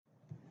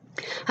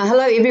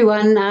Hello,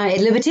 everyone at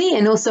Liberty,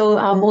 and also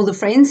all the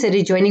friends that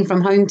are joining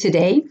from home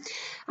today.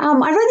 I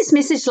wrote this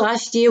message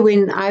last year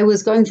when I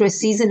was going through a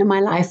season in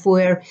my life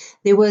where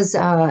there was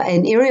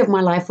an area of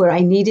my life where I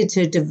needed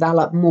to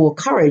develop more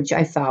courage,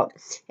 I felt,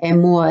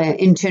 and more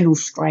internal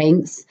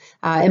strength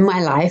in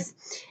my life.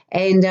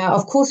 And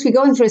of course, we're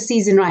going through a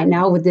season right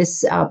now with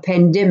this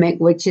pandemic,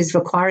 which is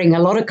requiring a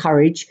lot of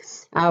courage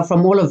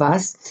from all of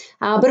us.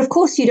 But of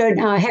course, you don't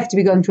have to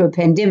be going through a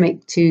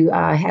pandemic to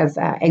have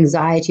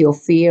anxiety or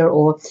fear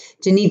or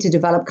to need to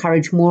develop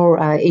courage more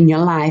in your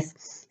life.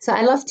 So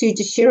I love to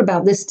just share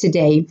about this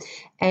today.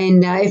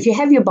 And if you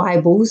have your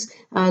Bibles,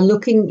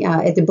 looking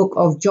at the book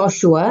of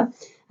Joshua,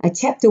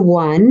 chapter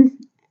 1,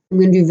 I'm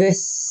going to do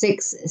verse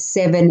 6,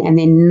 7, and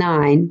then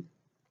 9.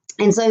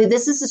 And so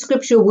this is the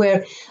scripture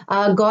where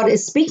God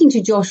is speaking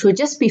to Joshua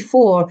just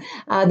before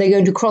they're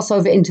going to cross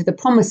over into the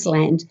promised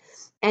land.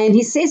 And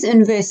he says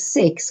in verse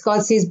 6,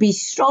 God says, "Be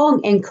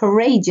strong and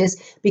courageous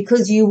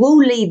because you will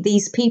lead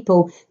these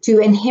people to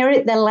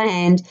inherit the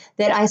land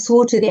that I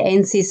swore to their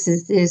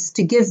ancestors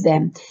to give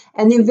them."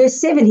 And then verse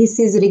 7, he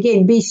says it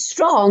again, "Be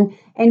strong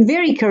and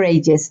very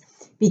courageous.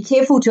 Be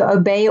careful to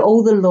obey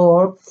all the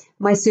law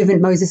my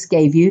servant Moses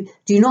gave you.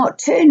 Do not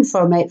turn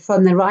from it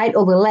from the right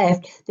or the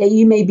left, that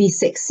you may be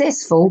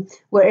successful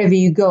wherever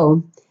you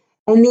go."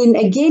 And then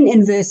again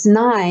in verse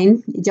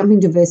 9, jumping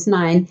to verse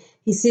 9,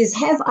 he says,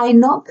 "Have I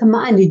not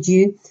commanded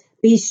you?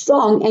 Be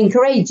strong and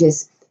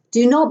courageous.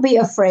 Do not be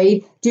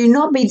afraid. Do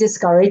not be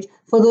discouraged,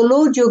 for the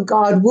Lord your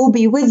God will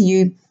be with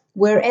you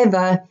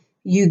wherever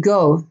you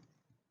go."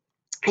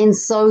 And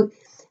so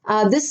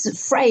this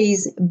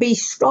phrase, "be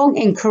strong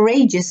and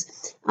courageous,"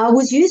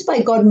 was used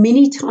by God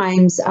many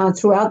times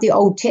throughout the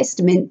Old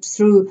Testament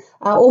through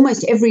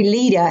almost every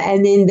leader.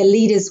 And then the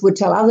leaders would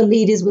tell other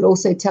leaders, would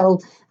also tell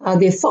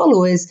their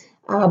followers,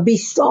 be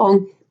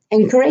strong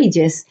and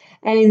courageous.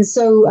 And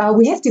so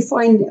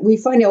we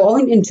find our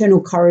own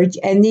internal courage,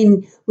 and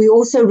then we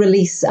also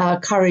release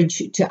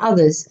courage to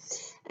others.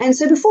 And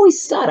so before we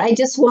start, I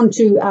just want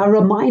to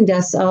remind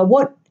us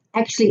what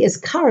actually is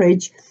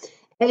courage.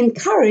 And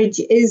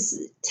courage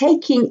is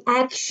taking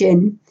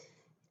action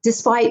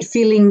despite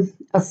feeling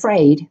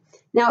afraid.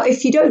 Now,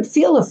 if you don't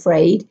feel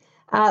afraid,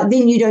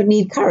 then you don't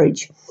need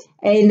courage.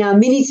 And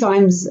many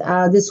times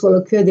this will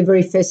occur the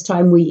very first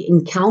time we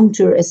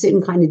encounter a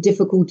certain kind of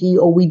difficulty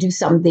or we do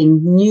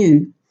something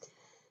new.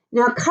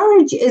 Now,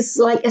 courage is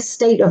like a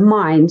state of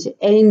mind.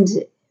 And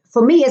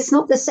for me, it's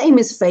not the same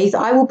as faith.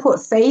 I will put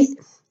faith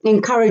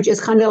and courage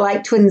as kind of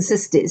like twin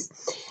sisters.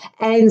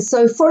 And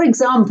so, for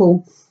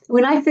example,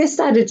 when I first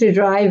started to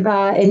drive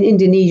in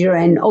Indonesia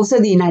and also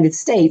the United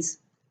States,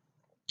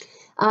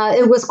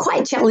 it was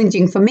quite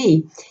challenging for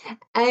me.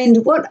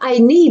 And what I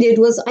needed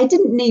was, I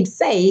didn't need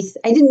faith.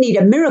 I didn't need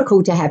a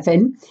miracle to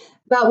happen.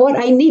 But what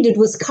I needed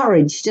was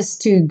courage,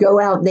 just to go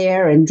out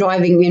there and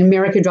driving in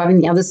America,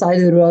 driving the other side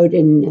of the road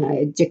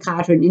in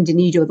Jakarta and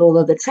Indonesia with all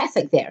of the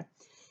traffic there.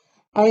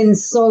 And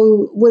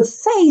so with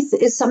faith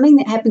is something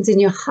that happens in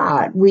your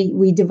heart.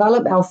 We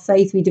develop our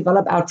faith, we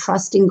develop our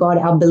trust in God,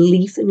 our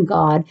belief in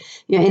God,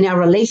 in our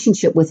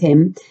relationship with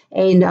Him,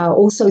 and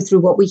also through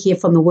what we hear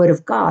from the Word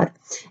of God.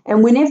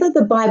 And whenever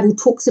the Bible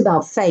talks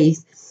about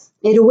faith,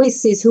 it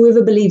always says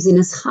whoever believes in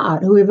his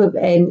heart,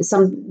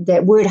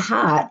 that word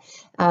heart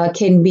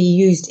can be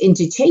used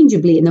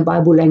interchangeably in the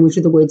Bible language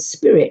with the word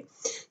spirit.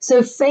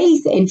 So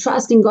faith and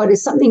trust in God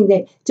is something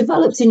that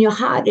develops in your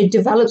heart, it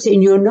develops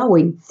in your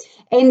knowing.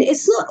 And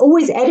it's not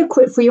always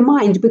adequate for your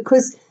mind,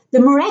 because the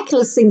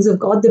miraculous things of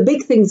God, the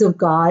big things of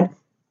God,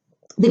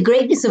 the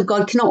greatness of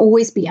God cannot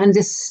always be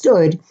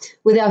understood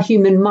with our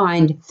human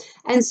mind.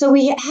 And so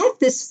we have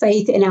this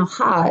faith in our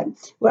heart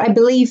where I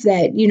believe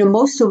that,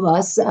 most of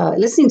us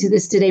listening to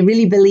this today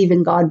really believe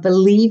in God,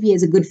 believe He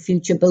has a good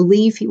future,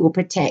 believe He will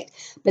protect,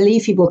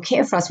 believe He will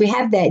care for us. We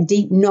have that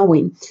deep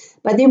knowing.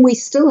 But then we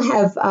still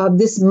have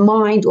this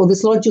mind, or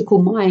this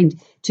logical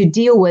mind, to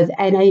deal with.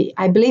 And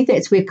I believe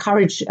that's where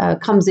courage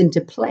comes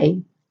into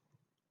play.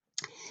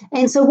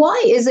 And so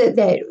why is it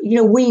that,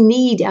 we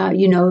need,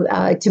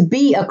 to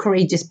be a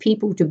courageous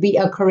people, to be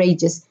a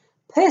courageous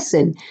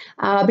person?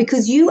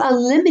 Because you are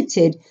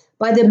limited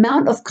by the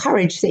amount of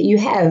courage that you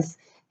have,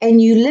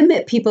 and you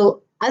limit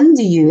people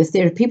under you. If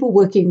there are people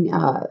working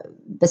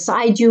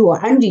beside you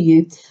or under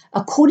you,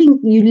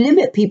 you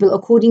limit people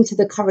according to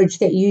the courage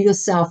that you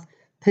yourself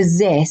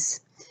possess.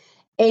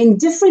 And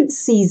different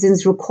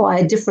seasons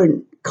require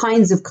different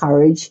kinds of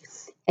courage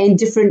and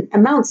different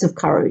amounts of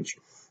courage.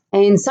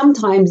 And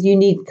sometimes you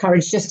need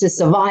courage just to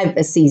survive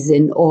a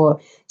season or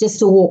just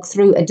to walk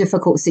through a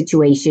difficult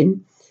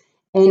situation.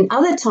 And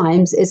other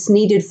times it's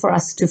needed for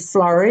us to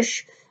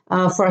flourish,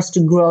 for us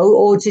to grow,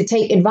 or to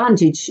take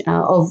advantage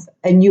of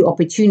a new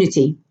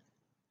opportunity.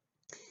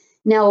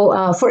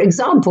 Now, for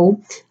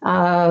example,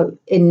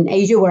 in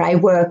Asia where I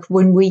work,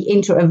 when we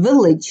enter a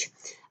village,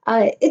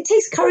 it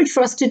takes courage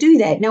for us to do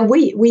that. Now,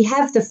 we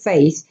have the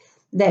faith,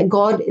 that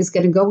God is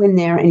going to go in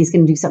there and he's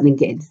going to do something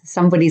good.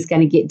 Somebody's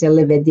going to get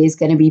delivered. There's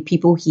going to be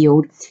people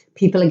healed.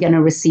 People are going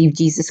to receive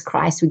Jesus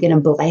Christ. We're going to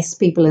bless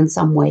people in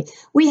some way.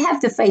 We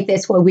have the faith.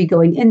 That's why we're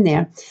going in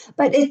there.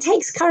 But it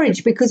takes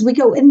courage because we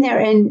go in there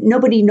and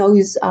nobody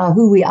knows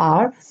who we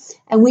are.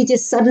 And we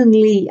just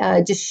suddenly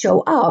just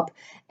show up.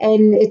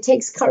 And it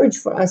takes courage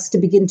for us to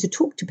begin to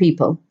talk to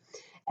people.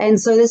 And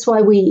so that's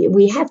why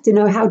we have to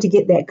know how to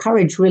get that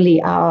courage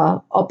really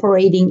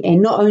operating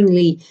and not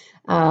only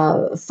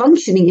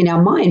functioning in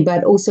our mind,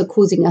 but also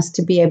causing us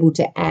to be able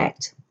to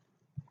act.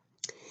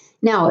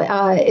 Now,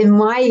 in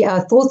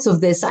my thoughts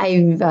of this,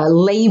 I've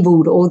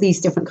labeled all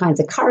these different kinds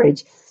of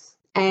courage.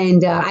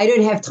 And I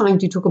don't have time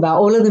to talk about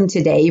all of them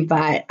today,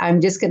 but I'm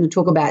just going to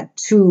talk about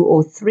 2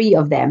 or 3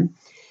 of them.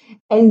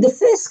 And the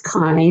first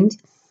kind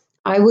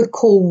I would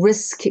call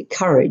risk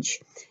courage.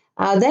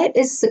 That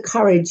is the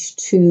courage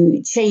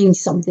to change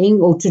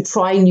something or to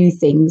try new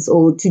things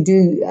or to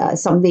do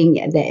something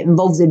that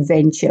involves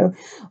adventure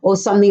or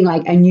something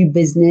like a new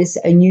business,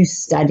 a new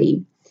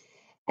study.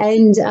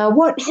 And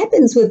what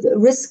happens with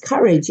risk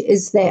courage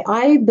is that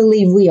I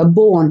believe we are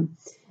born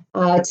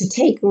to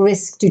take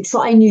risk, to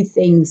try new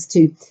things,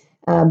 to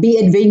be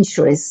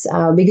adventurous.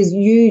 Because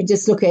you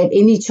just look at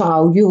any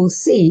child, you will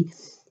see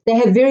they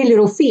have very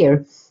little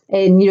fear.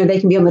 And, they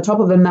can be on the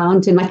top of a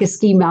mountain, like a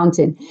ski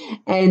mountain,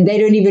 and they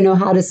don't even know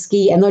how to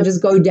ski, and they'll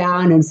just go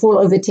down and fall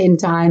over 10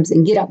 times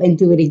and get up and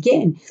do it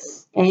again.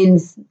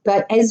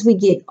 But as we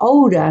get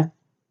older,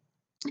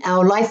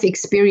 our life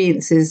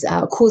experiences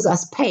cause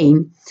us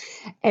pain,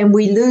 and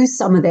we lose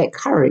some of that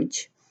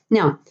courage.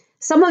 Now,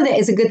 some of that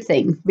is a good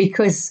thing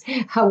because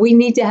we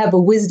need to have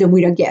a wisdom.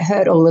 We don't get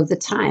hurt all of the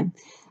time.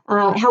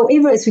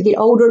 However, as we get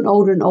older and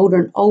older and older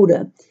and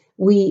older,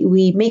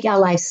 we make our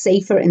lives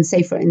safer and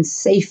safer and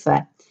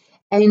safer.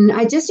 And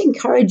I just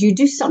encourage you,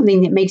 do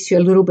something that makes you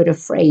a little bit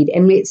afraid,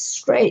 and let's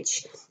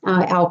stretch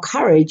our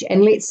courage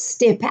and let's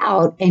step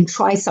out and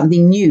try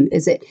something new.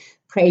 Is it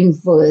praying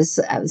for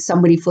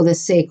somebody for the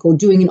sick or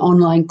doing an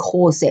online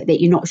course that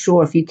you're not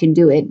sure if you can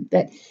do it?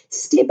 But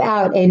step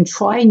out and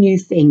try new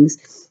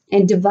things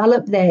and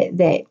develop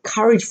that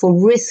courage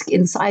for risk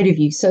inside of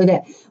you so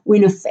that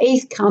when a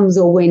faith comes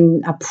or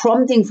when a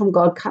prompting from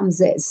God comes,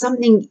 that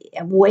something,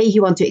 a way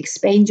He wants to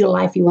expand your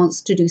life, He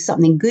wants to do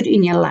something good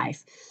in your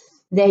life,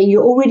 that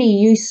you're already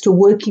used to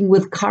working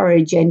with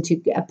courage and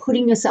to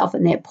putting yourself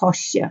in that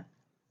posture.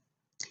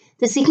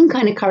 The second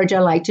kind of courage I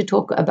like to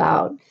talk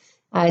about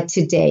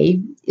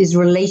today is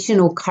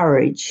relational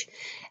courage.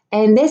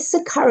 And that's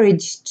the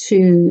courage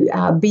to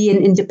be an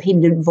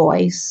independent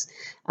voice,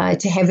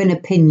 to have an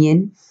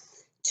opinion,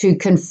 to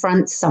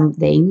confront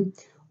something,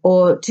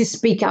 or to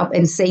speak up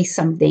and say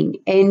something.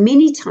 And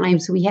many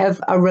times we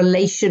have a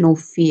relational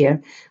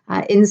fear.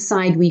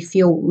 Inside we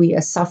feel we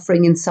are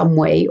suffering in some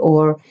way,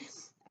 or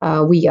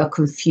we are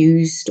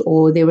confused,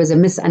 or there is a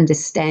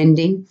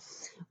misunderstanding,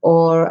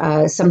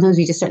 or sometimes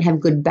we just don't have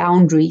good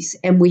boundaries,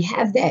 and we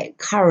have that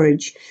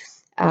courage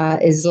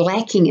is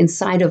lacking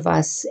inside of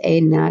us,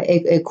 and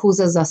it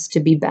causes us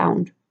to be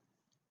bound.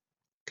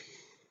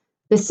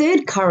 The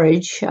third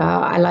courage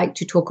I like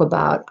to talk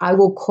about, I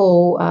will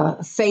call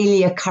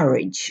failure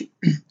courage.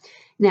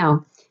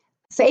 Now,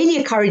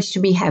 failure courage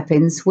to me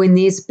happens when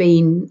there's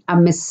been a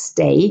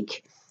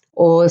mistake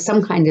or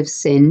some kind of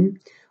sin,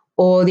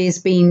 or there's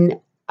been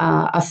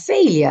a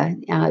failure,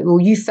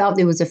 or you felt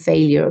there was a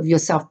failure of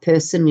yourself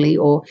personally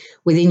or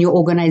within your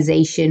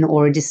organization,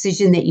 or a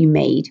decision that you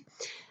made.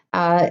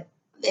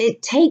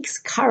 It takes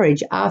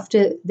courage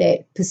after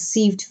that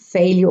perceived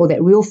failure or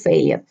that real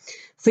failure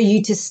for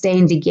you to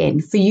stand again,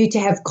 for you to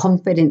have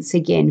confidence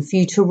again, for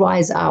you to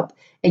rise up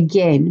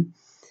again.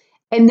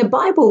 And the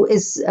Bible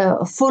is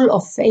full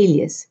of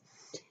failures.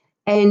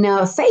 And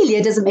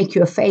failure doesn't make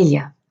you a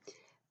failure.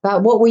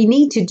 But what we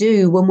need to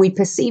do when we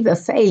perceive a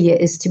failure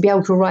is to be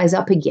able to rise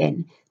up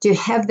again, to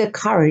have the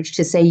courage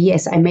to say,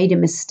 yes, I made a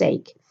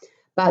mistake.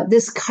 But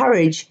this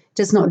courage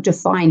does not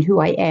define who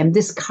I am.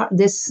 This failure,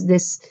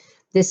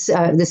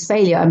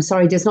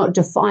 does not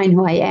define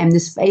who I am.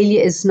 This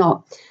failure is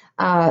not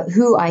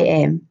who I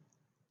am.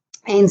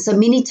 And so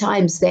many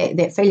times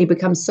that failure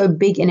becomes so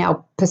big in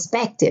our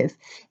perspective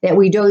that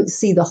we don't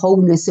see the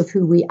wholeness of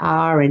who we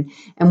are and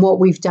what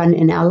we've done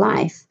in our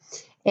life.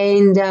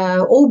 And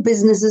all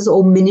businesses,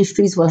 all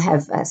ministries will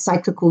have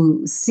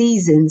cyclical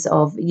seasons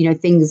of,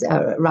 things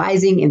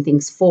rising and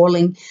things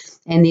falling.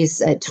 And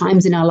there's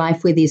times in our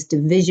life where there's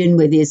division,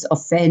 where there's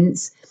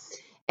offense.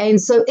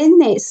 And so in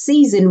that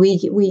season,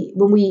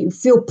 when we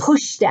feel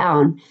pushed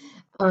down,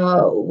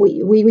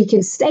 we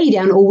can stay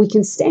down, or we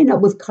can stand up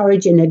with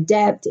courage and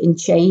adapt and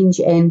change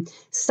and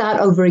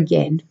start over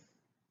again.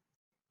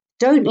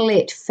 Don't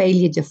let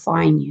failure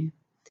define you,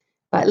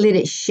 but let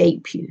it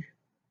shape you.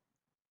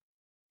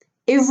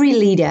 Every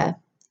leader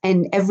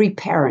and every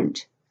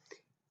parent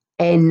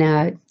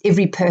and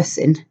every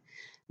person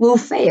will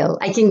fail.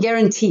 I can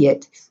guarantee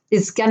it.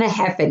 It's going to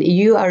happen.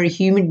 You are a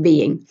human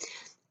being.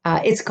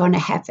 It's going to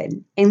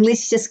happen. And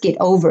let's just get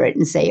over it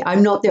and say,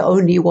 I'm not the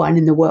only one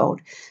in the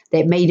world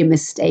that made a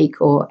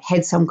mistake or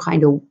had some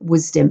kind of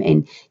wisdom,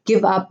 and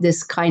give up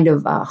this kind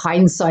of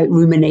hindsight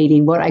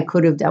ruminating, what I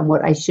could have done,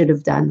 what I should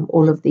have done,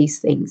 all of these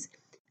things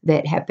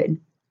that happen.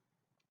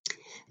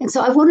 And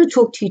so I want to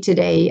talk to you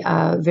today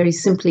very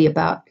simply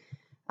about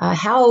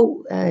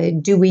how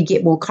do we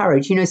get more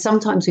courage?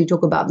 Sometimes we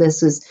talk about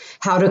this as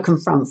how to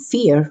confront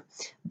fear,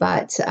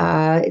 but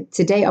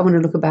today I want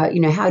to look about,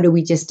 how do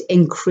we just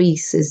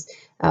increase as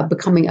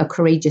becoming a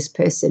courageous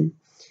person?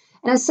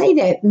 And I say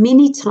that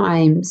many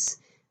times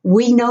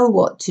we know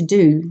what to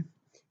do.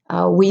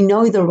 We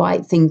know the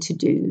right thing to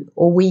do,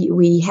 or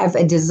we have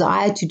a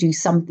desire to do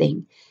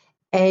something.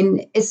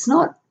 And it's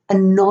not a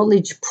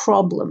knowledge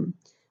problem,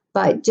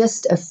 but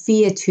just a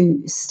fear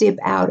to step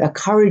out, a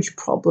courage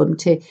problem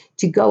to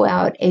go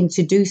out and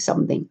to do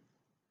something.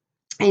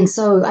 And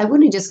so I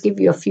want to just give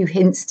you a few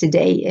hints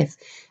today if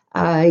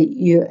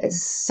you're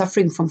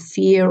suffering from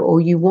fear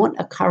or you want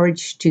a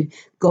courage to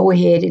go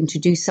ahead and to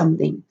do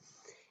something.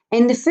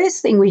 And the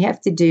first thing we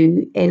have to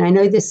do, and I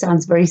know this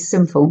sounds very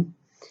simple,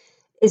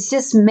 is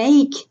just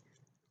make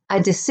a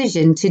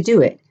decision to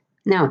do it.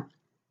 Now,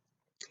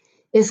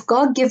 if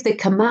God gave the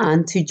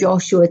command to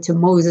Joshua, to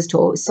Moses,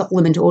 to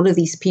Solomon, to all of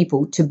these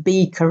people to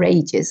be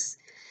courageous,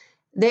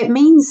 that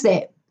means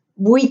that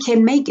we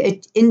can make an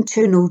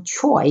internal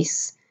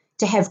choice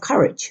to have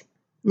courage.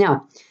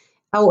 Now,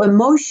 our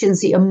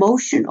emotions, the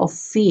emotion of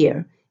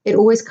fear, it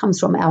always comes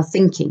from our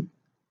thinking.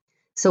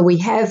 So we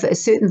have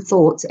certain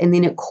thoughts, and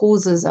then it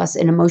causes us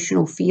an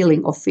emotional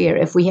feeling of fear.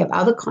 If we have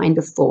other kind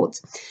of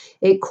thoughts,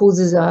 it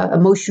causes an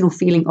emotional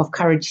feeling of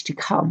courage to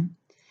come.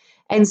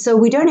 And so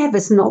we don't have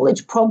this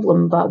knowledge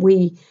problem, but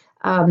we,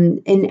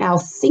 in our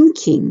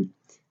thinking,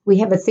 we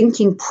have a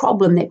thinking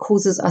problem that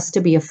causes us to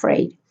be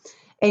afraid.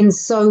 And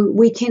so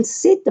we can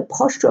set the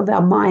posture of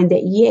our mind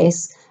that,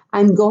 yes,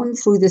 I'm going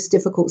through this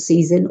difficult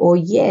season, or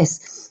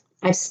yes,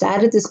 I've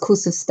started this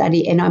course of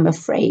study and I'm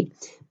afraid,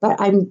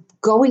 but I'm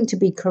going to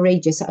be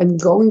courageous. I'm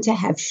going to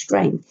have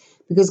strength.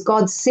 Because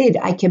God said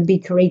I can be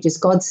courageous.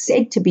 God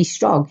said to be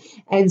strong.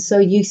 And so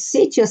you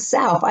said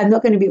yourself, I'm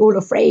not going to be all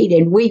afraid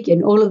and weak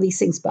and all of these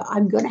things, but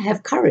I'm going to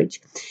have courage.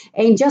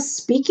 And just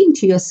speaking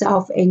to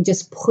yourself and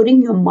just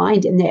putting your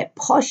mind in that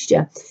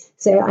posture,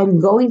 say, I'm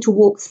going to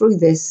walk through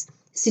this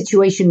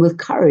situation with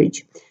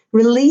courage,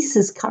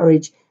 releases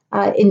courage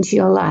into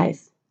your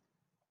life.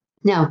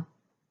 Now,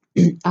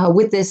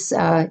 with this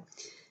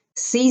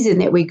season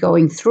that we're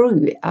going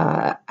through,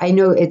 I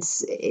know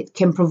it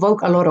can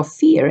provoke a lot of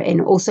fear,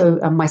 and also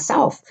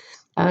myself.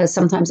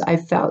 Sometimes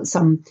I've felt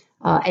some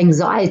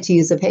anxiety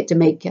as I've had to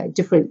make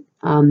different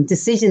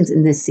decisions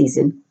in this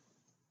season.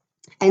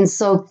 And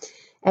so,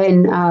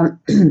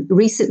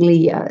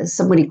 recently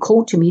somebody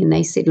called to me and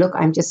they said, look,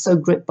 I'm just so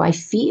gripped by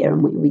fear.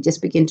 And we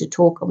just begin to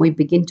talk and we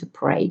begin to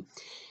pray.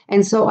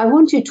 And so I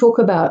want to talk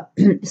about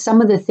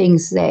some of the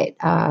things that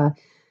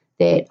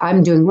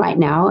I'm doing right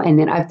now and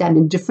that I've done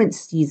in different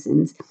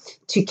seasons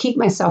to keep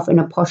myself in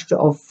a posture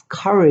of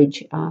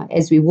courage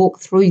as we walk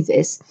through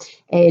this,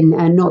 and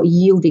not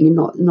yielding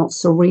and not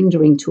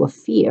surrendering to a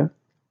fear.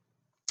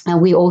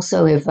 And we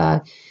also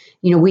have,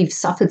 we've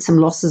suffered some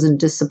losses and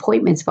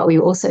disappointments, but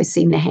we've also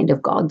seen the hand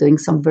of God doing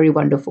some very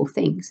wonderful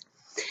things.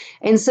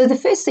 And so the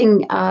first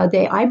thing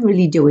that I'm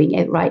really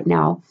doing right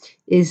now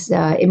is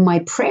in my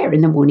prayer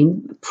in the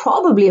morning,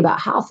 probably about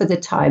half of the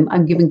time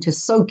I'm giving to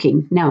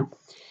soaking. Now,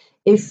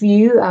 if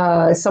you,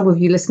 some of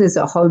you listeners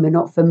at home are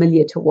not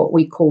familiar to what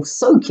we call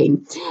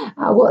soaking,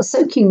 what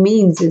soaking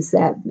means is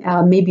that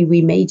maybe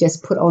we may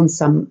just put on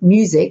some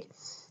music,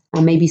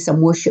 maybe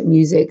some worship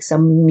music,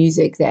 some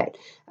music that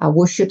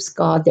worships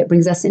God, that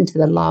brings us into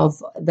the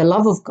love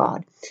of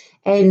God.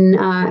 And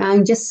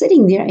I'm just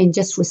sitting there and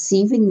just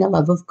receiving the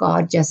love of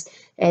God,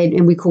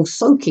 and we call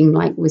soaking,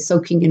 like we're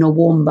soaking in a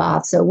warm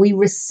bath. So we're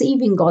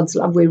receiving God's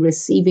love, we're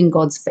receiving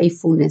God's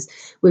faithfulness,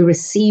 we're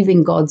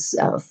receiving God's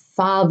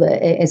Father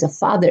as a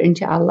Father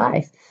into our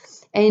life.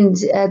 And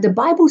the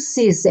Bible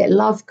says that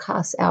love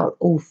casts out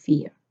all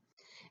fear.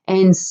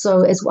 And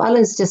so as well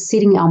as just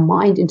setting our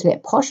mind into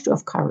that posture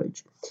of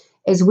courage,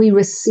 as we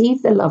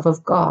receive the love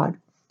of God,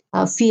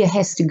 fear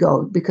has to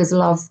go, because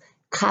love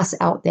casts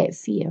out that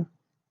fear.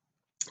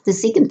 The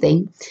second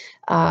thing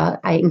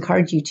I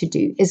encourage you to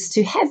do is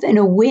to have an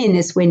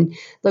awareness when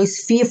those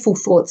fearful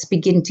thoughts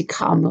begin to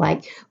come,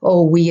 like,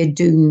 oh, we are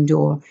doomed,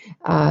 or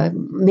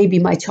maybe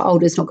my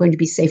child is not going to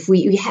be safe.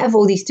 We have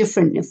all these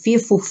different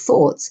fearful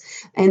thoughts,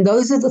 and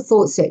those are the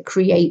thoughts that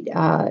create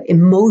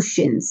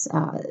emotions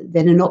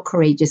that are not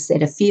courageous,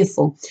 that are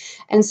fearful.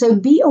 And so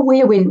be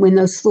aware when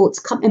those thoughts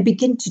come, and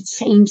begin to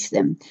change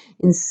them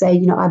and say,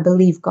 I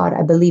believe God,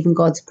 I believe in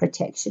God's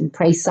protection.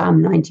 Pray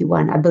Psalm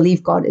 91. I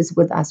believe God is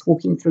with us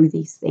walking through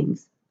these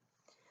things.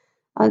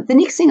 The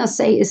next thing I'll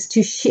say is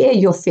to share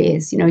your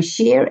fears,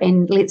 share,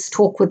 and let's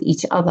talk with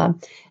each other,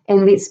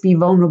 and let's be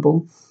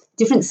vulnerable.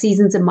 Different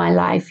seasons in my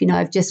life,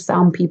 I've just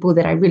found people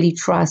that I really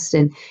trust,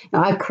 and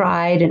I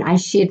cried and I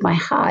shared my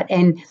heart.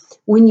 And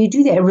when you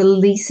do that, it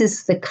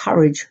releases the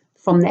courage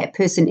from that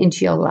person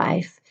into your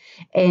life.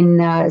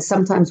 And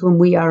sometimes when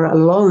we are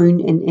alone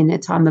in a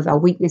time of our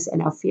weakness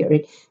and our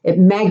fear, it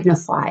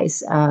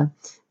magnifies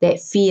that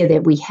fear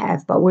that we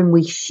have. But when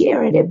we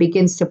share it, it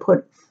begins to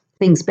put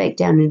things back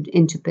down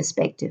into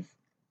perspective.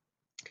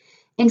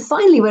 And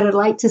finally, what I'd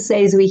like to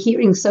say is we're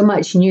hearing so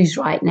much news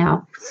right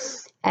now.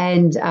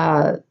 And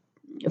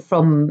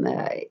from,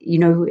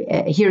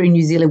 here in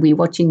New Zealand, we're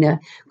watching the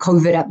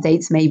COVID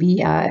updates maybe.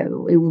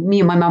 Me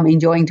and my mum are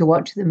enjoying to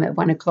watch them at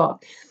 1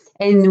 o'clock.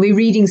 And we're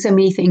reading so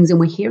many things and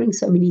we're hearing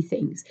so many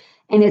things.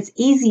 And it's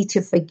easy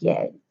to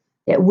forget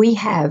that we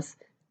have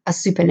a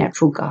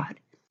supernatural God.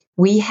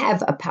 We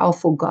have a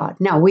powerful God.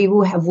 Now, we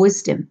will have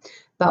wisdom,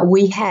 but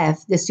we have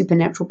the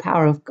supernatural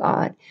power of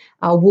God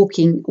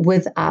walking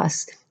with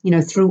us,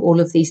 through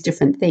all of these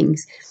different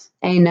things.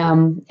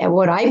 And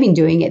what I've been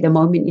doing at the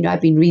moment,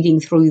 I've been reading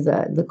through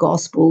the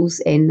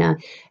Gospels, and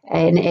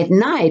at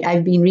night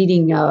I've been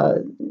reading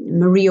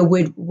Maria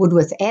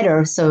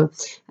Woodworth-Etter. So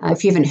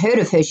if you haven't heard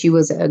of her, she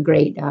was a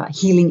great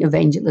healing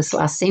evangelist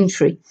last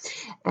century.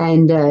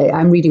 And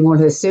I'm reading all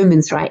her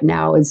sermons right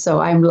now. And so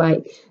I'm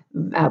like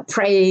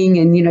praying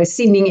and,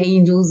 sending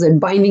angels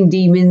and binding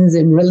demons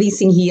and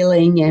releasing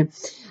healing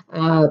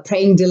and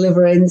praying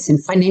deliverance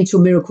and financial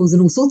miracles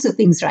and all sorts of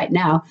things right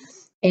now.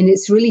 And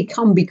it's really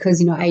come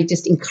because, I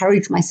just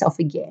encourage myself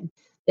again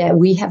that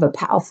we have a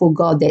powerful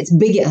God that's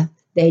bigger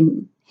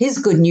than his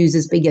good news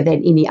is bigger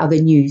than any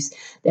other news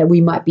that we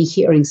might be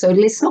hearing. So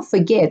let's not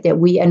forget that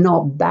we are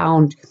not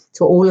bound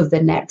to all of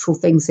the natural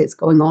things that's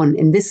going on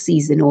in this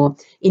season or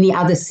any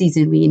other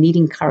season where you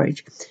need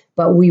courage.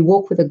 But we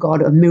walk with a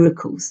God of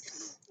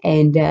miracles.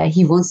 And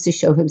he wants to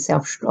show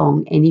himself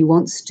strong, and he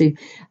wants to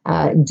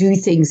do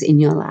things in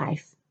your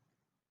life.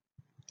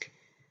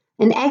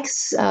 In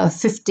Acts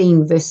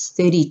 15, verse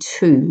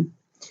 32,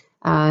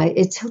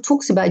 it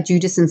talks about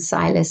Judas and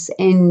Silas.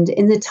 And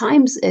in the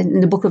times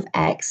in the book of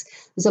Acts,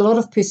 there's a lot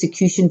of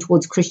persecution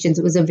towards Christians.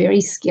 It was a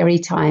very scary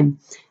time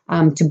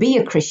to be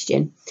a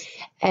Christian.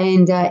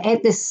 And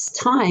at this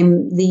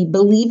time, the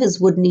believers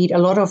would need a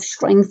lot of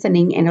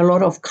strengthening and a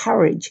lot of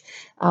courage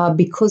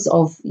because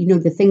of,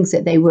 the things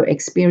that they were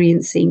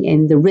experiencing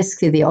and the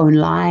risk of their own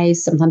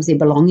lives. Sometimes their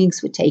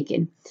belongings were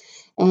taken.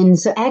 And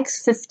so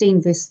Acts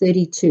 15, verse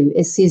 32,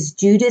 it says,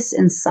 Judas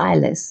and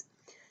Silas,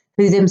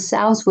 who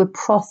themselves were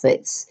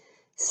prophets,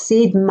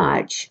 said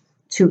much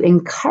to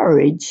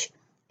encourage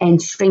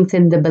and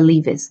strengthen the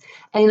believers.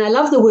 And I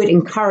love the word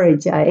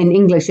encourage in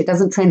English. It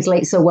doesn't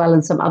translate so well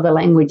in some other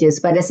languages,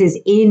 but it says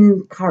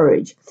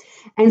encourage.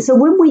 And so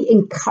when we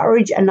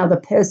encourage another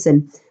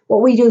person,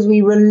 what we do is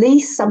we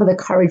release some of the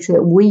courage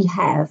that we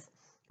have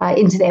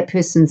into that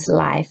person's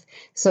life.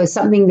 So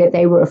something that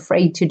they were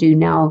afraid to do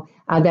now,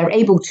 they're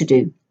able to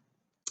do.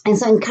 And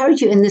so I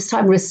encourage you in this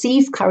time,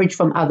 receive courage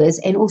from others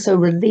and also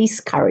release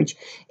courage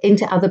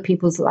into other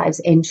people's lives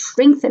and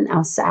strengthen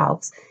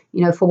ourselves,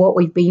 for what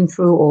we've been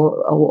through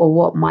or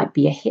what might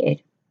be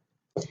ahead.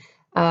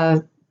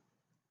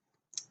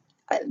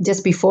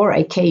 Just before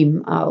I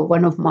came,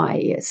 one of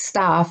my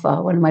staff,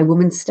 one of my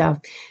women's staff,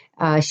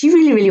 she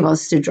really, really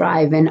wants to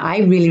drive. And I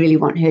really, really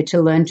want her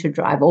to learn to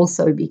drive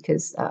also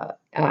because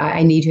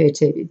I need her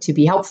to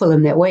be helpful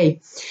in that way.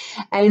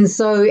 And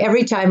so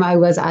every time I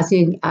was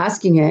asking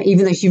her,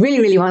 even though she really,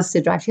 really wants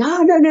to drive, she,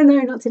 no,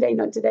 not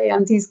today.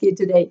 I'm too scared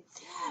today.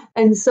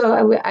 And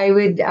so I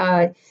would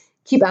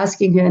keep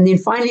asking her. And then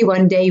finally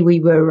one day we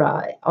were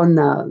on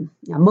the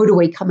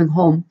motorway coming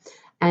home.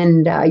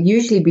 And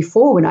usually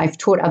before, when I've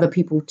taught other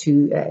people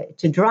to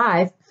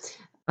drive,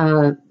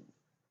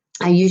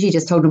 I usually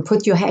just told them,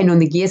 put your hand on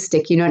the gear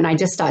stick, and I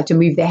just start to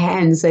move their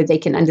hands so they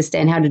can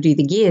understand how to do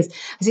the gears.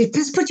 I said,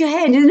 just put your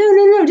hand.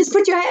 No, just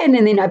put your hand.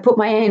 And then I put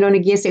my hand on a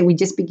gear stick. We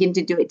just begin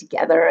to do it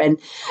together. And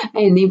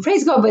then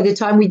praise God, by the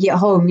time we get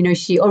home,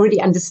 she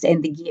already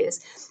understands the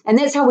gears. And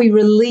that's how we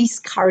release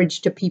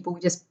courage to people.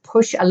 We just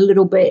push a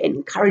little bit and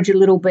encourage a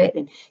little bit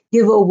and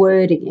give a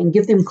word and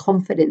give them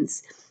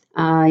confidence,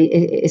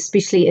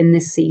 especially in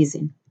this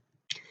season.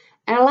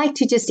 And I'd like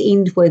to just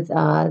end with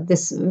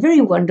this very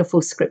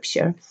wonderful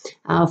scripture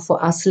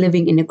for us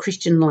living in a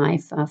Christian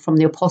life from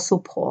the Apostle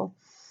Paul.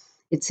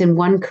 It's in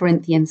 1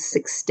 Corinthians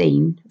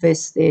 16,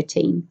 verse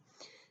 13.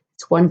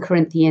 It's 1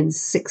 Corinthians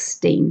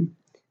 16,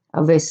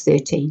 verse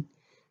 13.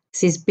 It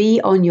says,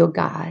 be on your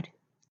guard.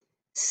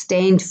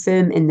 Stand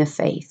firm in the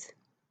faith.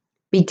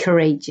 Be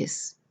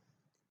courageous.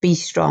 Be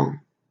strong.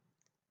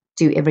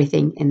 Do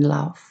everything in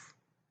love.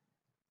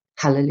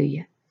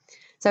 Hallelujah.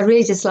 So I'd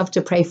really just love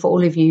to pray for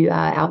all of you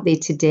out there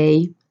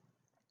today.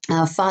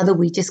 Father,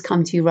 we just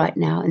come to you right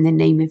now in the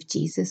name of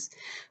Jesus.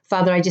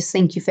 Father, I just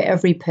thank you for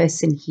every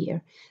person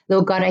here.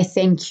 Lord God, I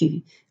thank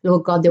you,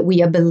 Lord God, that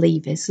we are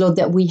believers. Lord,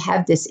 that we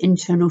have this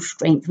internal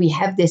strength. We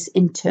have this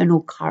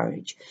internal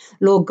courage.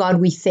 Lord God,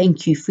 we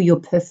thank you for your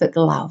perfect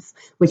love,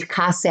 which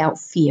casts out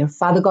fear.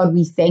 Father God,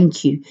 we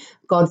thank you,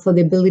 God, for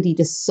the ability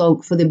to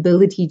soak, for the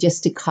ability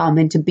just to come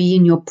and to be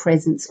in your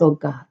presence, Lord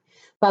God.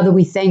 Father,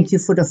 we thank you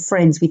for the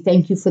friends. We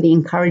thank you for the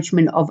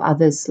encouragement of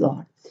others,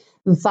 Lord.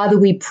 And Father,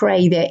 we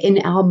pray that in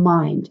our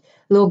mind,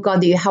 Lord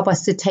God, that you help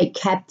us to take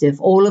captive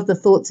all of the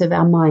thoughts of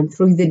our mind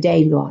through the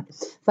day, Lord.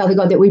 Father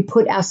God, that we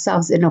put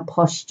ourselves in a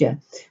posture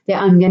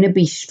that I'm going to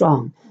be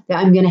strong, that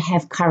I'm going to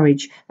have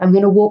courage. I'm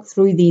going to walk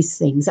through these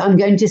things. I'm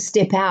going to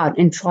step out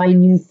and try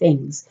new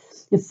things.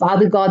 And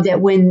Father God, that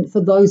when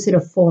for those that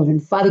have fallen,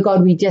 Father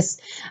God, we just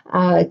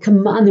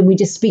command them, we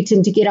just speak to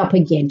them to get up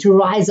again, to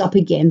rise up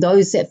again,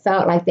 those that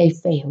felt like they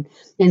failed,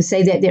 and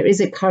say that there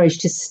is a courage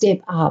to step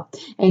up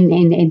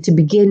and to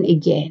begin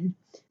again.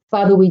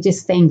 Father, we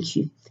just thank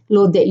you,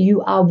 Lord, that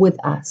you are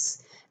with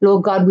us.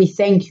 Lord God, we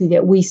thank you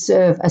that we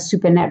serve a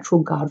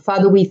supernatural God.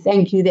 Father, we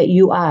thank you that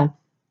you are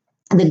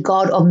the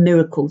God of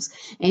miracles.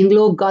 And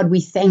Lord God,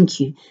 we thank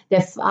you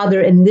that,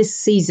 Father, in this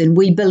season,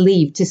 we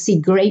believe to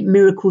see great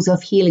miracles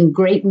of healing,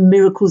 great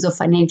miracles of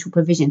financial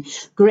provision,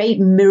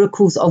 great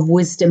miracles of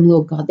wisdom,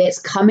 Lord God, that's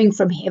coming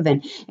from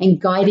heaven and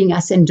guiding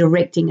us and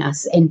directing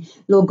us. And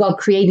Lord God,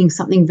 creating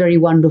something very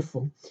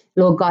wonderful,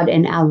 Lord God,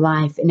 in our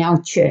life, in our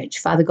church,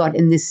 Father God,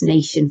 in this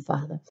nation,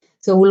 Father.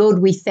 So, Lord,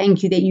 we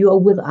thank you that you are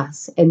with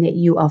us and that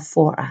you are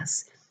for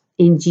us.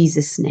 In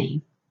Jesus'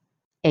 name,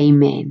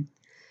 amen.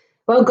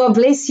 Well, God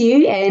bless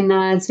you. And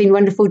it's been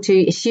wonderful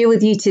to share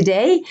with you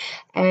today.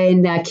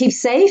 And keep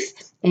safe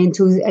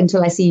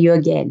until I see you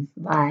again.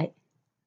 Bye.